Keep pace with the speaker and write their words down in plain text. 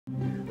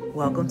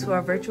Welcome to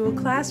our virtual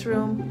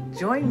classroom.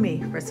 Join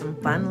me for some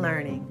fun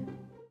learning.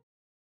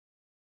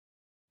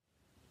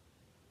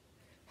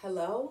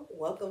 Hello,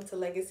 welcome to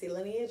Legacy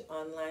Lineage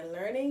Online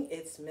Learning.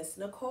 It's Miss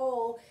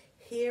Nicole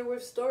here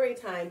with story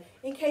time.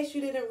 In case you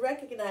didn't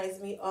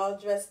recognize me all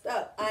dressed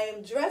up, I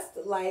am dressed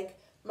like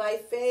my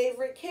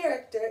favorite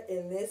character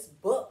in this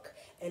book.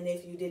 And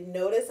if you didn't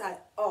notice, I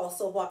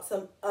also brought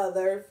some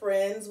other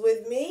friends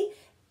with me.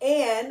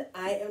 And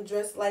I am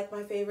dressed like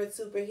my favorite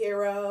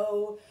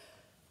superhero,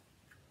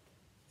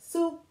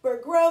 Super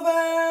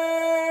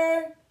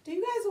Grover. Do you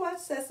guys watch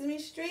Sesame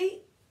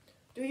Street?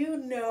 Do you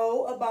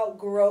know about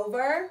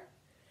Grover?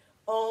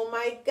 Oh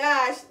my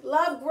gosh,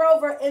 love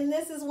Grover, and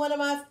this is one of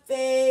my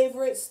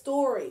favorite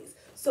stories.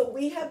 So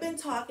we have been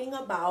talking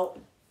about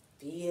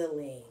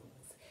feelings,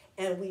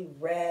 and we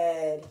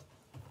read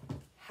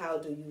How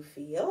Do You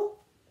Feel?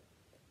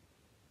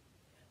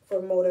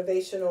 For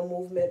Motivational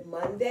Movement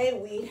Monday,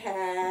 we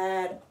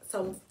had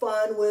some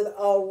fun with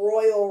a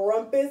Royal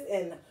Rumpus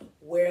and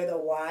Where the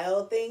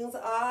Wild Things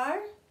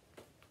Are.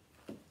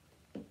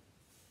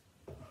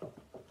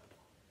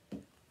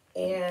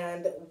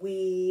 And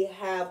we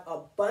have a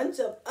bunch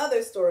of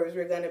other stories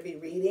we're going to be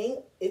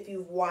reading. If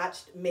you've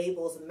watched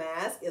Mabel's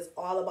Mask, it's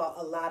all about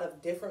a lot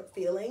of different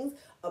feelings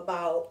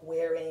about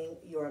wearing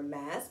your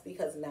mask,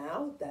 because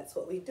now that's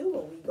what we do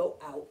when we go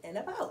out and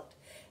about.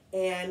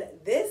 And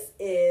this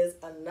is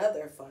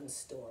another fun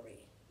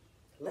story.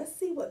 Let's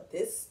see what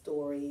this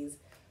story's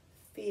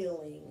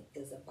feeling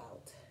is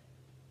about.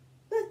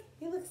 Look,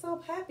 he looks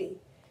so happy.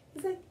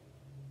 He's like,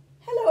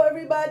 hello,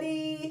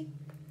 everybody.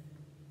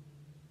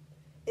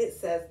 It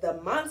says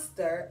the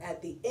monster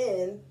at the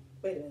end.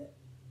 Wait a minute.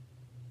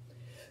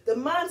 The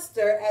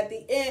monster at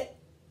the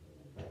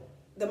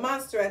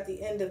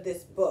end of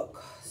this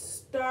book,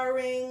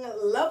 starring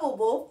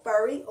lovable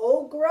furry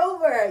old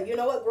Grover. You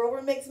know what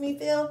Grover makes me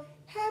feel?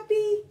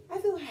 Happy. I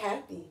feel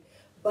happy.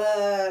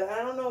 But I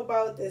don't know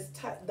about this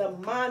the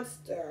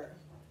monster.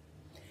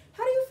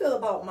 How do you feel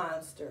about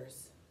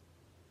monsters?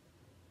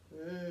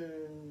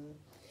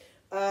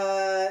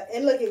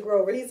 And look at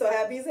Grover. He's so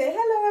happy. He said,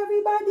 hello,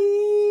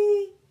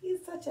 everybody.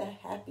 He's such a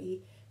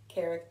happy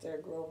character,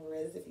 Grover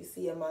is, if you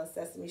see him on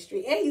Sesame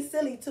Street. And he's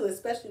silly, too,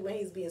 especially when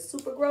he's being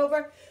Super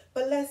Grover.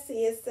 But let's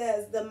see. It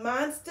says, the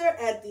monster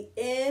at the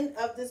end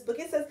of this book.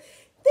 It says,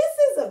 this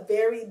is a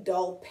very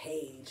dull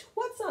page.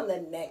 What's on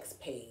the next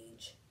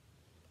page?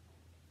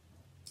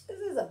 This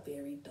is a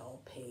very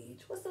dull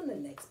page. What's on the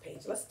next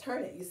page? Let's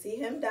turn it. You see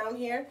him down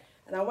here?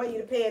 And I want you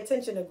to pay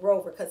attention to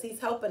Grover because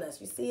he's helping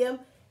us. You see him?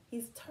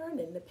 He's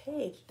turning the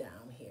page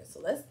down here. So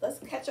let's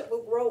catch up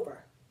with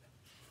Grover.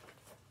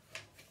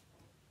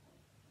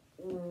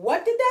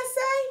 What did that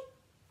say?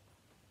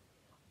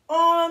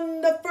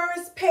 On the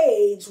first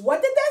page,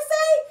 what did that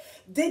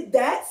say? Did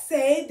that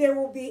say there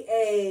will be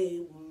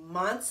a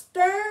monster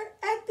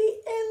at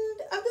the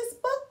end of this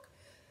book?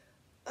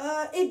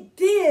 It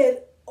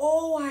did.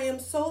 Oh, I am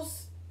so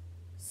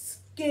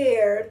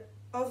scared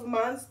of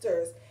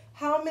monsters.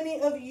 How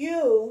many of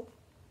you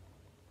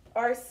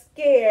are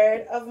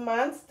scared of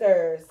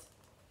monsters?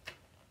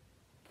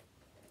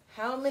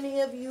 How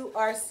many of you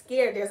are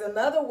scared? There's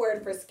another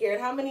word for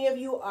scared. How many of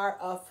you are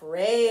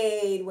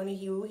afraid when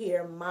you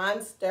hear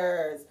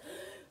monsters?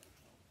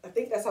 I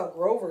think that's how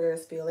Grover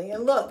is feeling.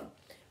 And look,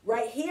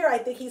 right here, I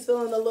think he's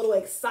feeling a little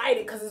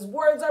excited because his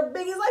words are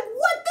big. He's like,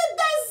 what did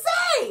they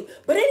say?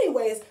 But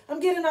anyways,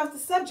 I'm getting off the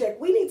subject.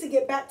 We need to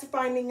get back to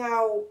finding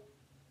out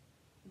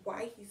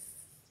why he's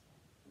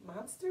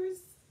monsters.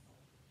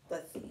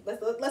 Let's see.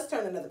 Let's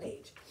turn another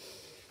page.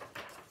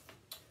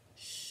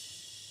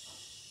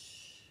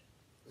 Shh.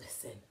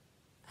 Listen,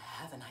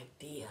 I have an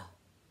idea.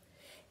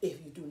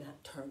 If you do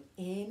not turn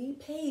any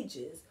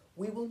pages,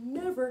 we will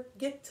never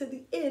get to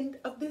the end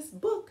of this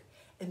book.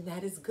 And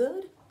that is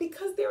good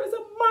because there is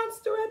a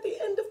monster at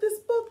the end of this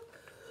book.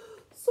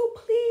 So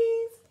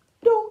please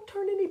don't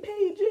turn any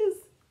pages.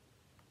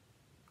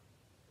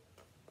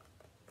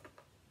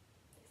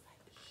 He's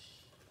like,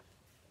 shh.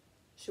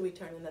 Should we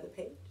turn another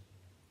page?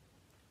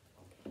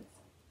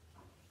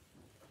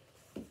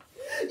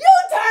 You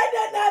turned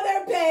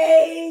another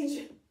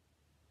page.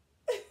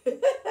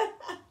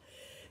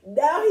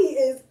 Now he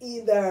is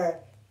either,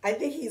 I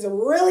think he's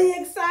really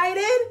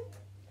excited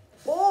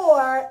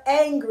or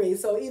angry.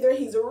 So either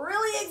he's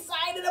really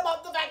excited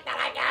about the fact that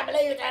I can't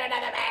believe you turned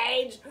another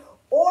page,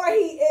 or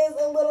he is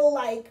a little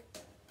like,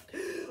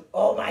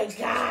 oh my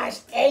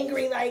gosh,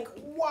 angry, like,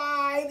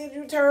 why did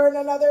you turn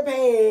another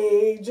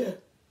page?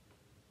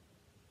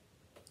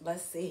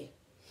 Let's see.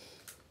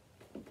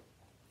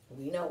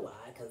 We know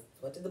why, because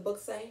what did the book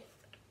say?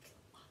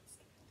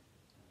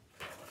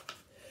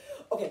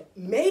 Okay,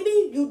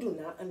 maybe you do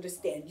not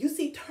understand. You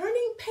see,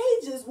 turning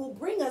pages will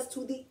bring us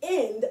to the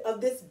end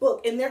of this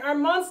book, and there are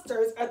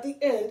monsters at the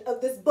end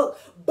of this book.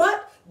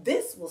 But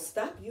this will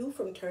stop you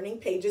from turning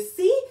pages.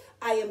 See,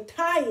 I am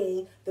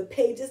tying the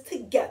pages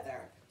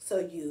together so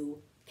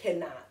you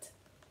cannot.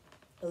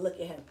 Look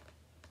at him.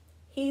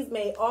 He's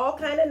made all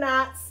kind of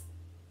knots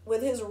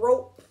with his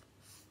rope.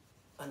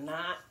 A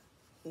knot,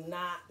 and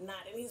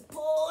he's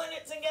pulling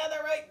it together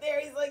right there.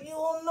 He's like,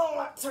 will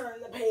not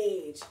turn the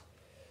page.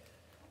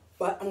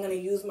 But I'm going to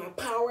use my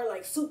power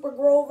like Super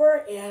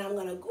Grover, and I'm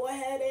going to go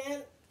ahead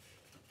and...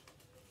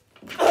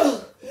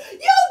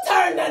 You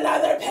turned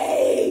another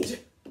page!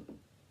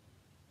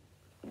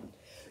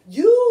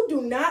 You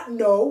do not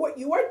know what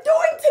you are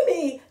doing to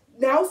me.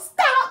 Now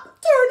stop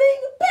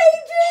turning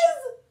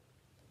pages!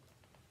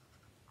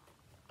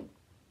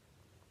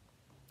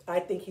 I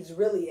think he's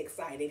really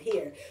excited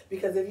here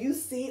because if you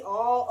see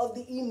all of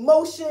the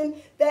emotion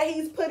that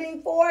he's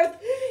putting forth,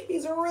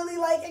 he's really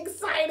like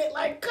excited,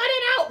 like cut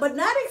it out, but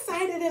not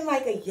excited in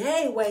like a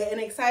yay way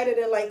and excited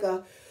in like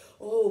a,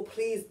 oh,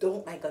 please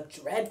don't, like a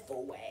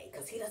dreadful way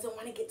because he doesn't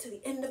want to get to the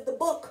end of the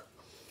book.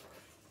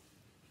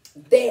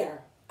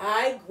 There,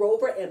 I,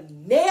 Grover, am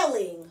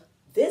nailing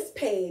this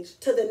page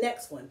to the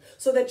next one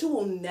so that you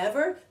will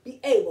never be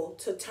able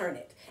to turn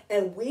it.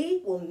 And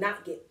we will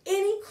not get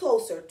any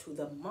closer to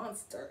the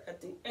monster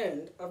at the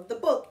end of the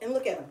book. And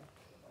look at him.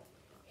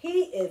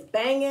 He is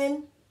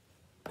banging.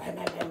 Bang,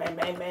 bang, bang, bang,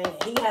 bang, bang.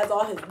 He has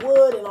all his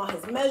wood and all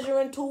his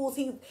measuring tools.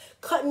 He's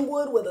cutting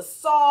wood with a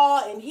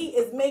saw. And he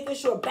is making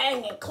sure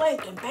bang and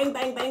clank and bang,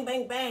 bang, bang,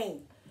 bang,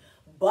 bang.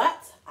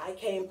 But I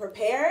came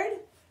prepared,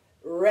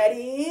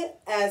 ready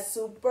as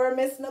Super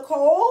Miss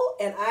Nicole.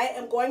 And I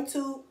am going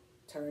to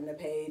turn the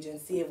page and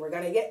see if we're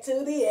going to get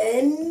to the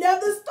end of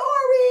the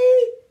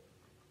story.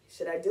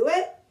 Should I do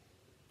it?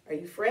 Are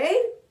you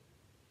afraid?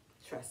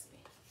 Trust me.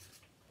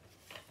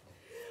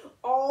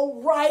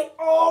 All right,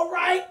 all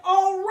right,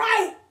 all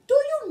right. Do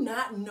you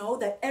not know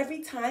that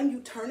every time you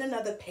turn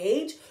another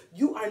page,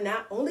 you are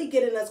not only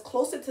getting us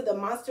closer to the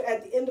monster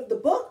at the end of the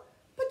book,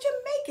 but you're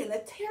making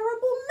a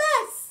terrible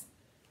mess?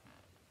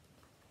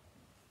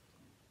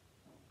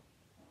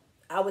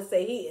 I would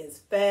say he is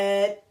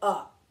fed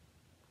up.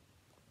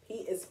 He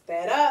is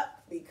fed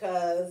up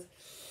because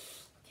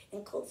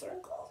getting closer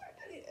and closer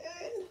to the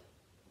end.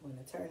 I'm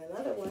going to turn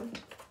another one.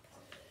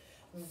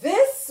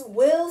 This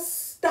will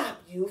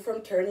stop you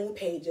from turning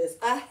pages.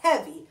 A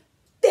heavy,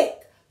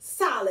 thick,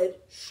 solid,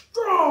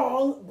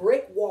 strong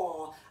brick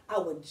wall. I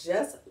would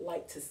just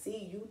like to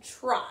see you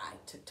try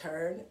to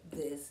turn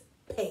this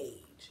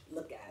page.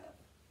 Look at him.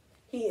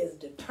 He is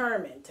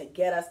determined to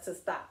get us to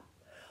stop.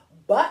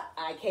 But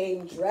I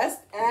came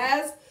dressed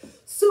as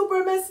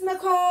Super Miss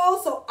Nicole,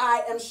 so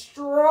I am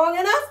strong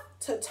enough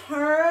to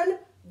turn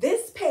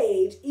this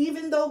page,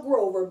 even though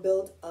Grover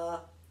built a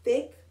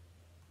thick,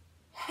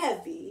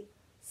 heavy,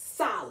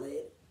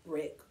 solid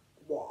brick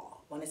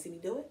wall. Want to see me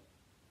do it?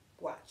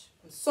 Watch.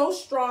 I'm so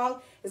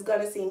strong, it's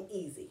going to seem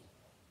easy.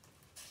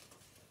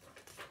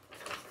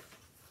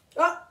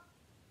 Oh.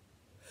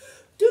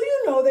 Do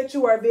you know that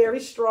you are very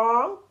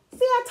strong? See,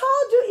 I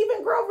told you,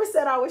 even Grover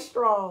said I was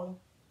strong.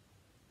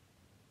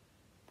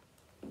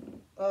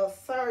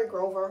 Sorry,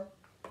 Grover.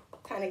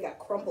 Kind of got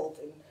crumpled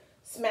and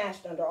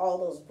smashed under all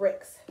those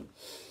bricks.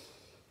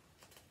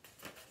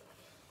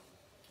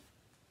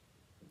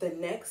 The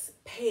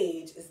next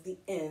page is the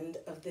end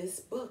of this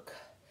book.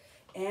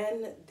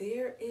 And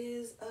there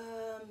is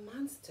a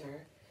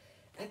monster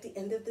at the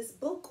end of this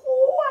book.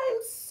 Oh,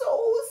 I'm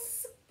so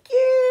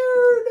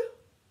scared.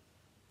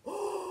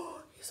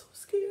 Oh, he's so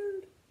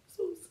scared.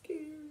 So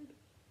scared.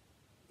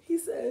 He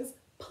says,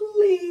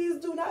 please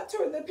do not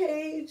turn the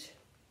page.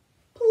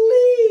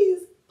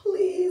 Please,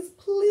 please,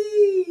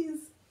 please.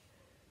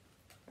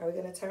 Are we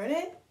going to turn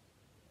it?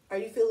 Are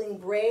you feeling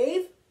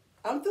brave?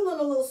 I'm feeling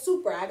a little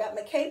super. I got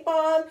my cape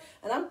on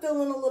and I'm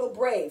feeling a little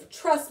brave.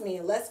 Trust me,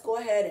 and let's go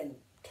ahead and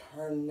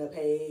turn the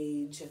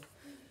page.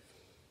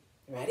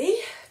 Ready?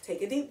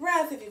 Take a deep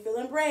breath if you're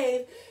feeling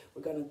brave.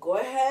 We're going to go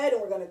ahead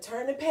and we're going to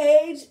turn the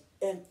page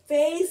and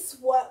face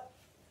what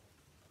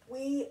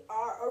we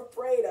are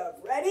afraid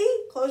of. Ready?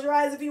 Close your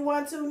eyes if you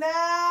want to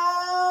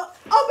now.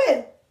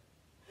 Open.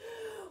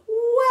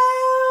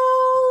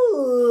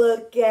 Well,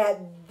 look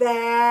at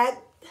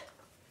that.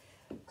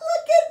 Look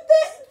at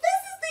that.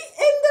 This is the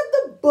end of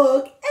the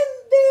book, and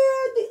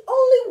there, the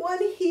only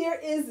one here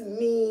is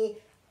me.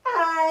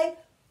 I,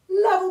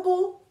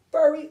 lovable,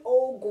 furry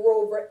old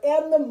Grover,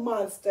 am the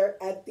monster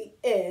at the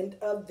end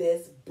of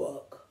this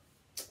book.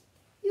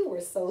 You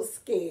were so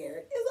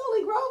scared. It's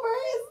only Grover.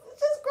 It's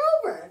just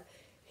Grover.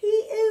 He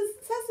is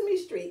Sesame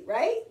Street,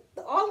 right?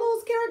 All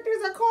those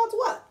characters are called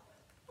what?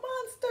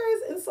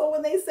 Monsters. And so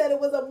when they said it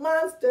was a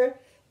monster,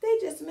 they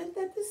just meant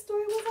that this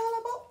story was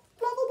all about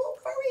lovable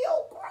furry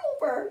old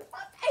Grover, my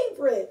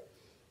favorite.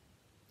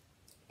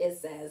 It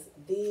says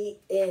the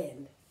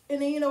end.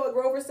 And then you know what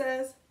Grover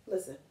says?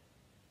 Listen,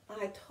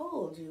 I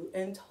told you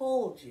and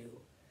told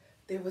you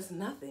there was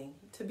nothing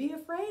to be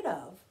afraid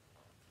of.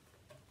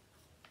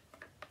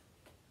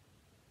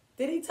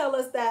 Did he tell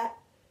us that?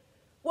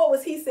 What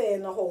was he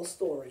saying the whole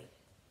story?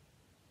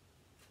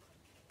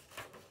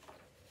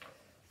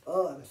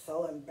 Oh, I'm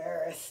so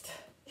embarrassed.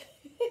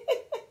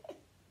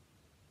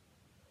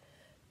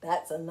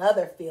 That's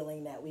another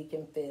feeling that we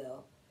can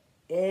feel.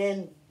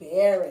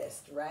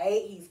 Embarrassed,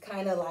 right? He's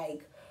kind of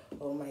like,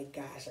 oh my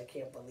gosh, I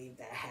can't believe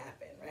that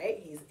happened,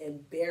 right? He's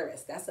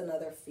embarrassed. That's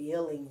another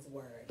feelings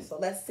word. So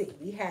let's see.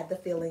 We had the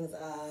feelings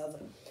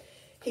of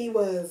he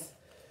was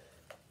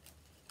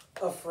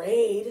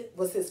afraid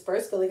was his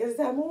first feeling. He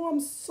said, oh, I'm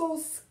so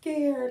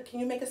scared. Can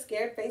you make a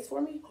scared face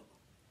for me?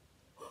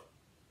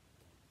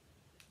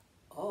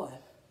 Oh,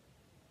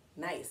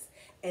 nice.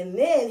 And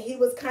then he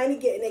was kind of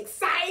getting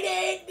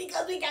excited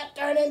because we kept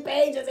turning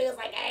pages. He was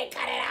like, hey,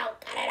 cut it out,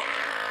 cut it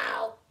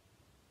out.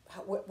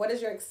 What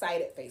does your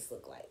excited face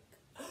look like?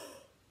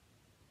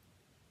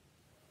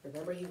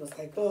 Remember, he was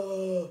like,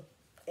 oh.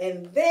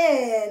 And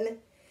then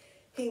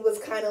he was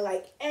kind of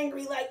like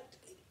angry, like,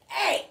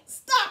 hey,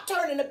 stop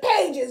turning the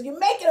pages. You're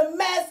making a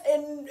mess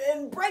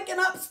and breaking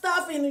up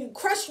stuff, and you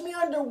crushed me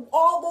under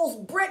all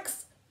those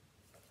bricks.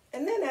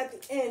 And then at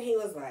the end, he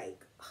was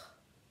like,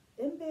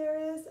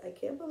 embarrassed. I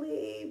can't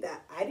believe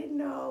that I didn't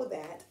know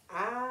that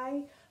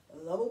I,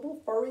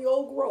 lovable furry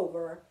old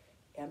Grover,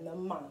 am the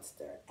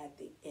monster at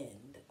the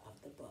end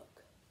of the book.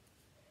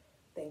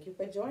 Thank you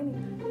for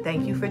joining me.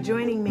 Thank you for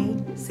joining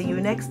me. See you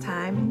next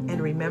time.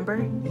 And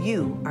remember,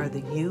 you are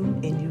the you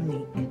in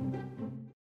unique.